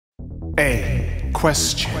A.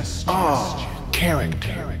 Question.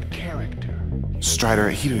 Character. Strider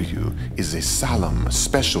Hiryu is a solemn,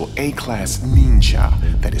 special A-class ninja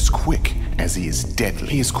that is quick as he is deadly.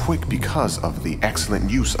 He is quick because of the excellent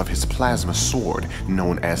use of his plasma sword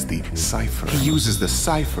known as the cipher. He uses the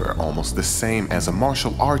cipher almost the same as a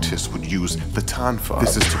martial artist would use the tonfa.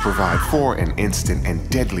 This is to provide for an instant and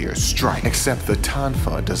deadlier strike, except the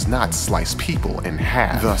tonfa does not slice people in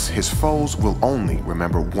half. Thus, his foes will only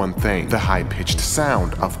remember one thing: the high-pitched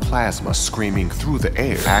sound of plasma screaming through the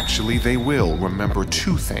air. Actually, they will remember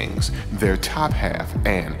two things: their top half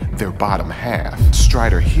and their bottom half.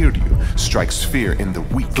 Strider Hiryu strikes fear in the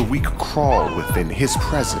weak. The weak crawl within his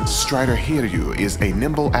presence. Strider Hiryu is a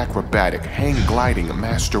nimble, acrobatic, hang-gliding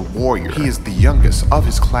master warrior. He is the youngest of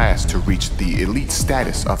his class to reach the elite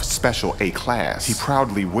status of Special A class. He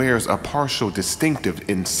proudly wears a partial distinctive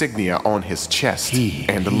insignia on his chest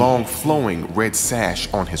and a long flowing red sash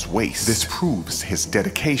on his waist. This proves his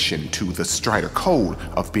dedication to the Strider code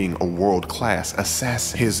of being a world-class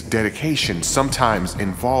assassin. His dedication sometimes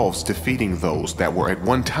involves defeating those that were at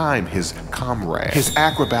one time his comrades. His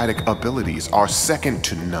acrobatic abilities are second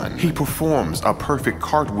to none. He performs a perfect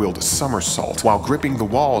cartwheeled somersault while gripping the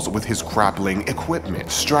walls with his grappling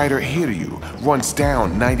equipment. Strider Hiryu runs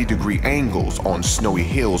down 90-degree angles on snowy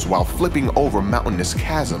hills while flipping over mountainous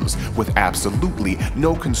chasms with absolutely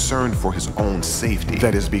no concern for his own safety.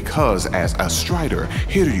 That is because, as a Strider,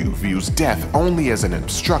 Hiryu views death only as an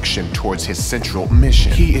obstruction towards his central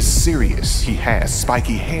mission. He is serious. He has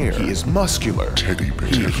spiky hair. He is muscular.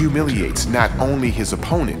 He humiliates not only his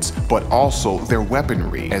opponents, but also their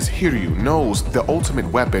weaponry, as Hiryu knows the ultimate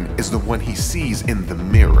weapon is the one he sees in the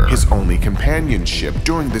mirror. His only companionship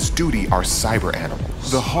during this duty are cyber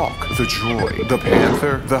animals: the hawk, the droid, the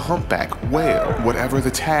panther, the humpback whale. Whatever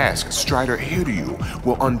the task, Strider Hiryu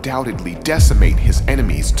will undoubtedly decimate his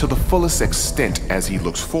enemies to the fullest extent as he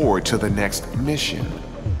looks forward to the next mission.